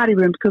that party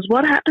room, because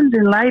what happens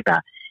in Labor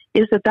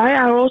is that they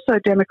are also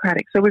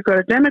democratic. So we've got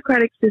a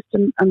democratic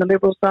system on the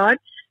Liberal side.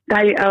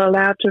 They are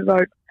allowed to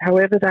vote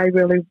however they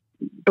really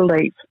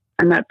believe,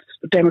 and that's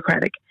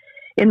democratic.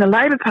 In the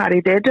Labor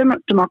Party, their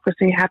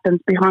democracy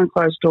happens behind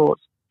closed doors.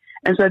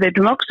 And so their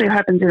democracy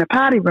happens in a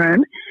party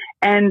room,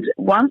 and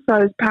once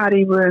those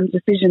party room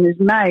decision is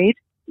made,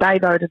 they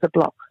vote as a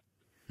bloc.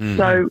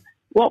 So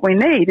what we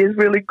need is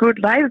really good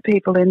Labor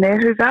people in there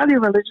who value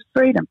religious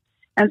freedom.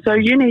 And so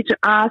you need to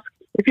ask,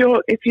 if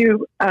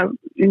you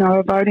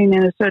are voting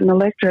in a certain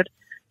electorate,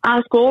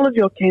 ask all of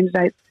your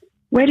candidates,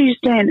 where do you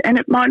stand? And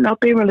it might not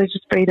be religious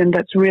freedom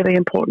that's really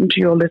important to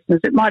your listeners.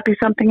 It might be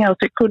something else.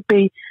 It could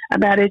be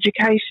about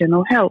education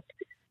or health.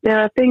 There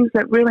are things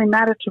that really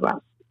matter to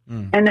us.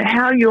 And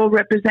how your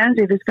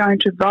representative is going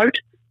to vote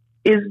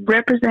is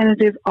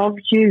representative of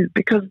you,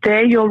 because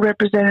they're your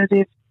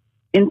representative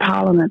in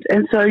Parliament.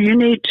 And so you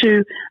need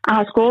to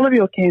ask all of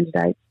your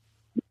candidates,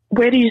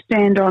 where do you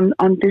stand on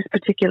this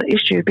particular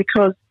issue?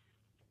 Because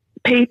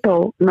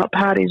people, not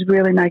parties,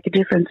 really make a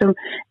difference.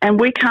 And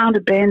we can't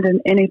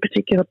abandon any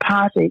particular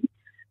party.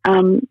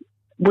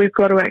 We've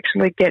got to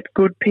actually get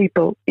good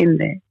people in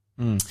there.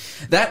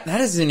 That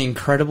is an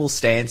incredible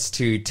stance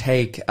to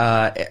take.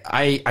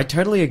 I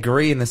totally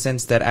agree in the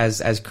sense that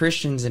as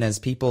Christians and as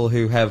people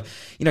who have,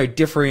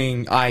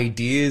 differing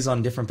ideas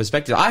on different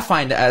perspectives, I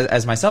find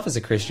as myself as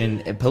a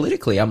Christian,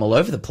 politically, I'm all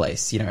over the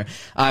place.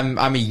 I'm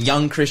a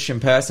young Christian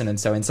person. And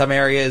so in some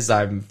areas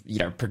I'm,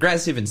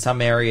 progressive. In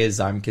some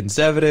areas I'm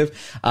conservative.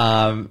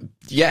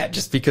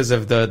 Just because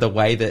of the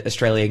way that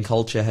Australian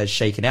culture has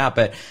shaken out.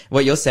 But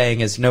what you're saying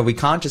is, no, we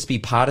can't just be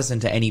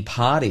partisan to any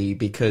party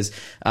because,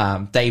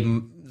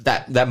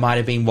 that might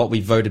have been what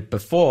we voted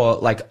before.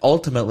 Like,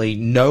 ultimately,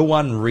 no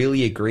one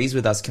really agrees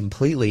with us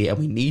completely, and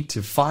we need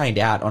to find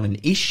out on an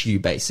issue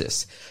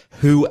basis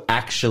who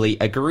actually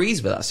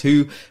agrees with us,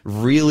 who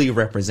really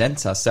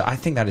represents us. So I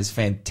think that is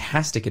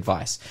fantastic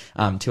advice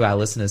to our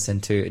listeners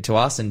and to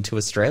us and to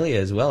Australia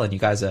as well. And you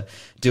guys are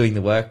doing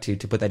the work to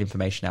put that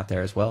information out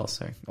there as well.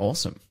 So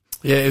awesome.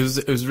 Yeah,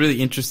 it was really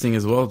interesting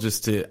as well,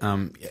 just to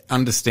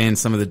understand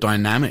some of the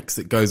dynamics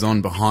that goes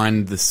on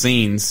behind the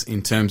scenes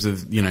in terms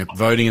of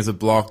voting as a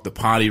bloc, the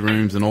party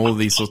rooms, and all of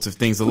these sorts of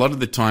things. A lot of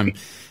the time,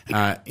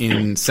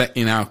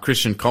 in our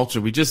Christian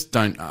culture, we just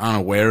aren't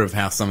aware of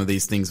how some of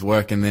these things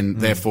work, and then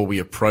therefore we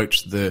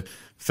approach the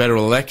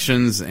federal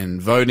elections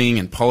and voting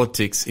and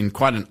politics in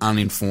quite an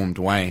uninformed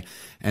way.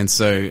 And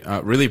so,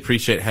 really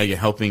appreciate how you're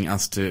helping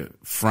us to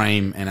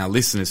frame, and our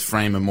listeners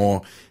frame, a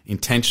more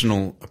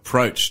intentional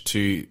approach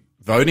to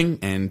voting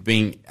and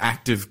being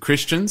active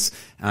Christians,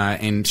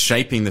 and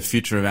shaping the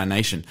future of our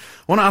nation.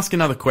 I want to ask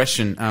another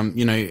question.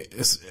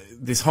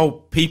 This whole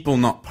people,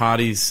 not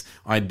parties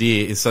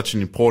idea is such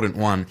an important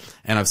one.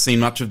 And I've seen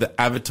much of the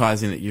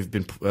advertising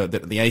that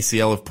that the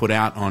ACL have put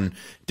out on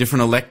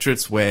different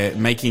electorates, where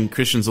making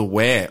Christians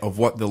aware of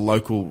what the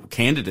local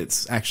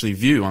candidates actually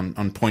view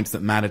on points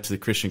that matter to the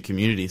Christian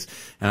communities.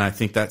 And I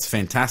think that's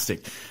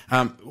fantastic.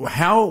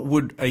 How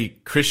would a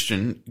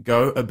Christian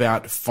go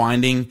about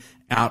finding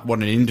out what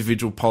an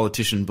individual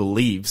politician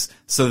believes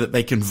so that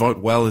they can vote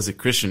well as a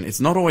Christian? It's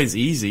not always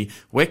easy.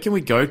 Where can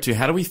we go to?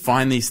 How do we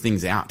find these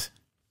things out?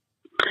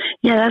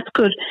 Yeah, that's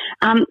good.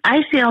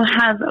 ACL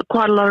have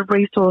quite a lot of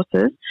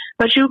resources,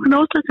 but you can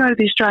also go to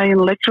the Australian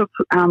Electoral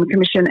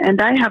Commission, and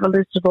they have a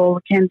list of all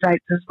the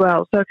candidates as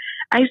well. So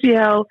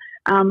ACL,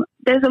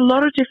 there's a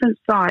lot of different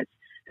sites.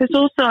 There's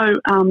also,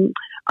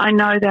 I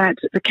know that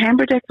the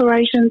Canberra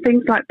Declaration,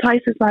 things like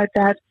places like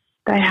that,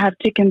 they have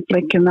Tick and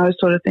Flick and those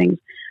sort of things.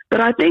 But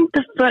I think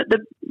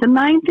the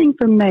main thing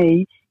for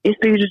me is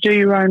for you to do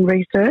your own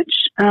research.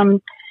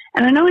 And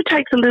I know it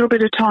takes a little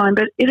bit of time,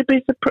 but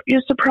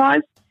you're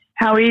surprised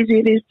how easy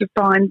it is to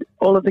find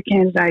all of the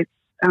candidates'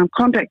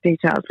 contact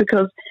details,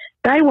 because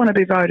they want to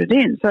be voted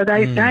in. So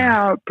they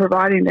are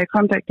providing their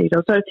contact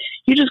details. So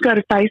you just go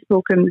to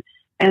Facebook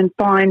and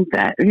find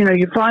that,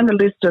 you find the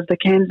list of the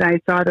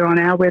candidates either on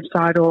our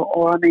website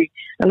or on the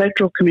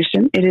Electoral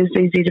Commission. It is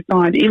easy to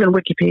find. Even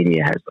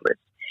Wikipedia has the list.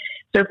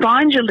 So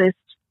find your list,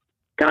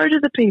 go to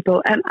the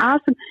people and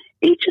ask them.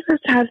 Each of us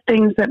has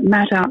things that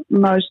matter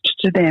most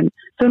to them.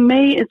 For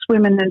me, it's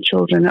women and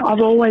children.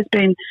 I've always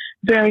been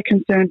very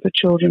concerned for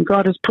children.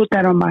 God has put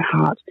that on my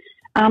heart.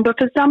 But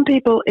for some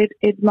people,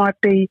 it might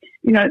be,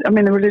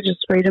 the Religious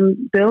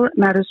Freedom Bill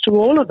matters to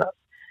all of us.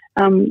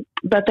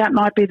 But that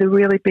might be the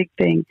really big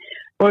thing.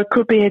 Or it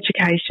could be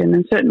education.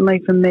 And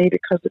certainly for me,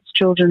 because it's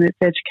children, it's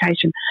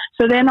education.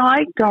 So then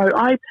I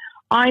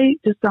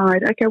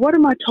decide, okay, what are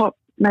my top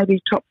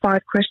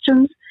 5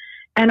 questions?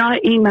 And I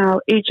email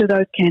each of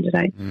those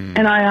candidates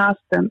and I ask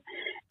them.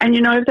 And,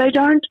 if they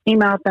don't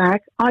email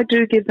back, I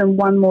do give them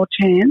one more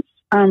chance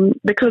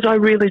because I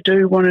really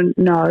do want to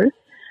know.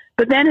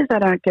 But then if they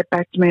don't get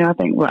back to me, I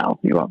think, well,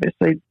 you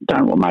obviously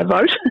don't want my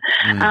vote.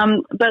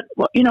 But,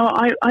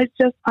 I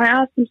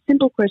ask them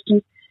simple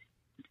questions,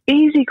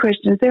 easy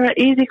questions. There are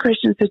easy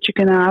questions that you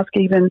can ask,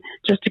 even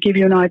just to give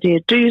you an idea.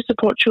 Do you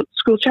support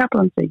school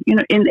chaplaincy, in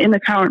the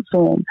current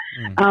form?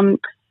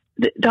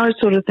 Those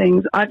sort of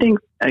things. I think,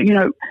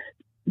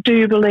 do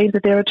you believe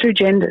that there are 2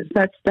 genders?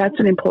 That's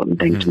an important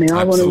thing to me.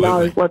 I want to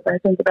know what they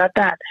think about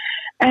that.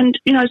 And,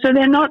 so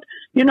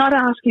you're not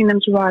asking them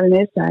to write an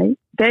essay.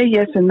 They're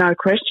yes and no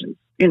questions,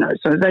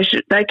 so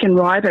they can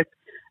write a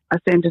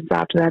sentence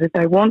after that if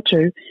they want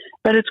to,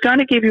 but it's going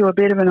to give you a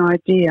bit of an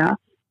idea,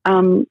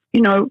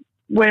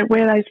 where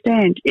they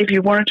stand. If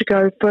you wanted to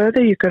go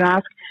further, you could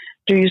ask,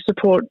 do you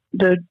support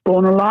the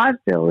Born Alive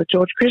bill that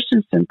George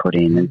Christensen put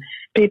in? And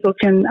people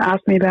can ask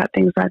me about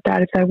things like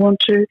that if they want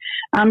to.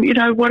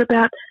 What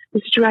about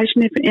the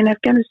situation in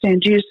Afghanistan?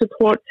 Do you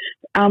support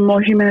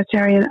more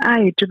humanitarian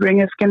aid to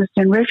bring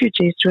Afghanistan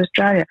refugees to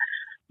Australia?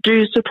 Do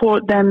you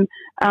support them,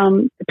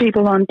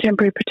 people on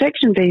temporary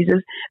protection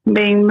visas,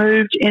 being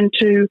moved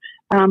into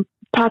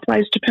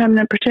pathways to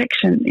permanent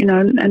protection,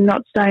 and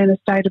not stay in a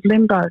state of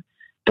limbo?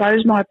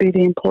 Those might be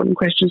the important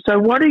questions. So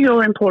what are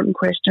your important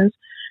questions?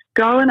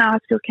 Go and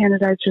ask your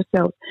candidates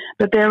yourself.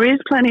 But there is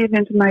plenty of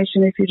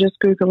information if you just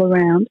Google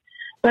around.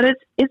 But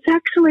it's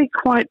actually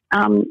quite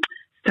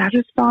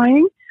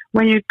satisfying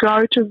when you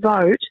go to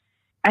vote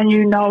and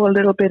you know a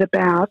little bit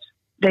about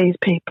these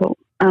people.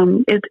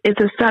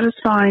 It's a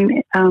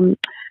satisfying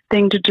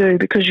thing to do,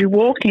 because you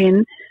walk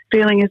in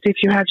feeling as if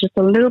you have just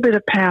a little bit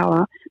of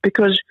power,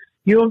 because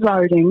you're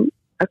voting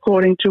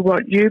according to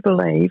what you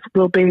believe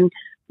will be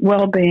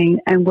well-being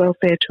and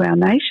welfare to our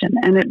nation.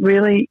 And it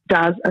really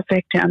does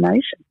affect our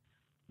nation.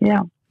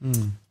 Yeah.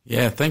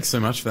 Yeah, thanks so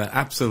much for that.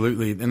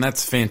 Absolutely. And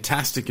that's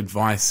fantastic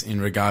advice in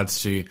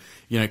regards to,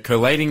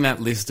 collating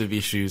that list of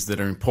issues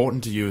that are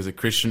important to you as a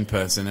Christian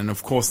person. And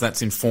of course,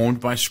 that's informed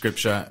by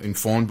Scripture,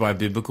 informed by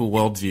biblical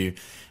worldview.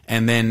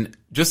 And then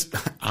just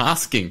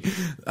asking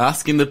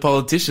the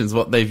politicians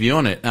what they view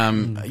on it.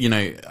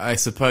 I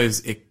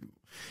suppose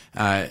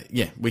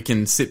we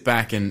can sit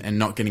back and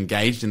not get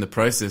engaged in the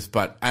process.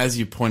 But as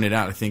you pointed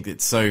out, I think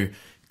it's so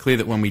clear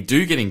that when we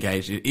do get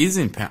engaged, it is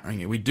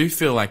empowering. We do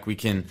feel like we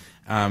can,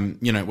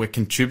 we're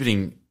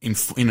contributing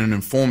in an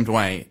informed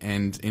way,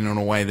 and in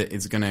a way that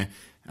is going to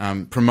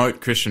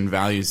promote Christian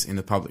values in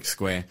the public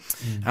square.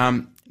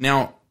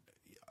 Now,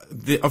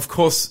 of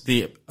course,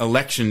 the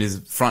election is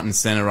front and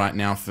center right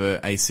now for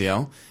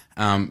ACL,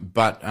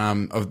 but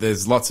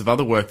there's lots of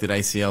other work that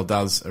ACL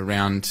does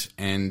around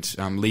and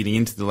leading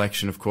into the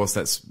election. Of course,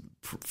 that's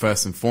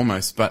first and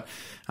foremost. But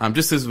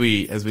just as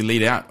we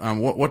lead out,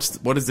 what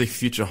does the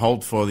future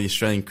hold for the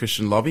Australian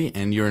Christian Lobby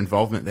and your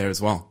involvement there as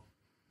well?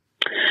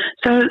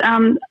 So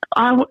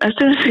as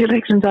soon as the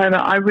election's over,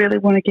 I really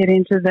want to get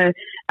into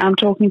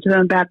talking to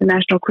them about the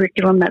national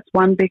curriculum. That's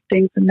one big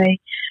thing for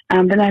me.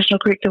 The national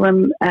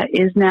curriculum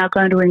is now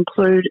going to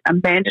include a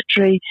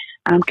mandatory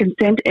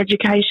consent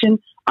education.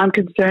 I'm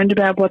concerned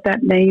about what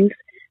that means.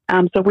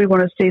 So we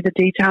want to see the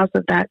details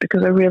of that,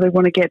 because I really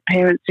want to get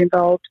parents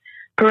involved.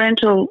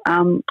 Parental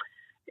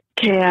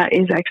care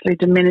is actually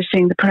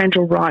diminishing. The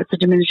parental rights are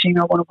diminishing.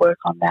 I want to work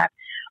on that.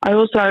 I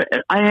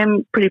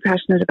am pretty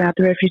passionate about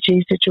the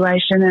refugee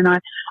situation, and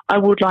I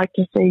would like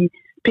to see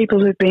people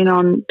who've been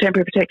on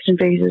temporary protection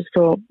visas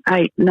for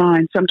 8,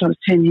 9, sometimes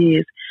 10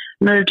 years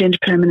moved into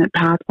permanent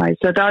pathways.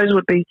 So those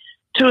would be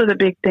two of the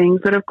big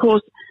things. But of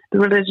course, the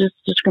religious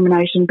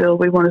discrimination bill,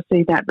 we want to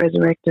see that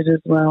resurrected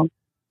as well.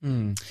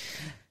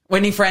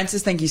 Wendy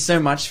Francis, thank you so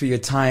much for your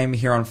time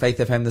here on Faith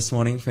FM this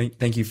morning.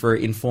 Thank you for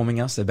informing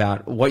us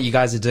about what you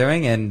guys are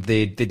doing and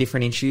the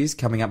different issues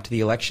coming up to the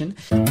election.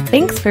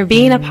 Thanks for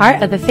being a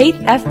part of the Faith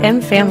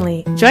FM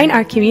family. Join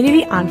our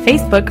community on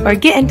Facebook or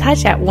get in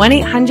touch at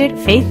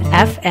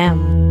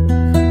 1-800-FAITH-FM.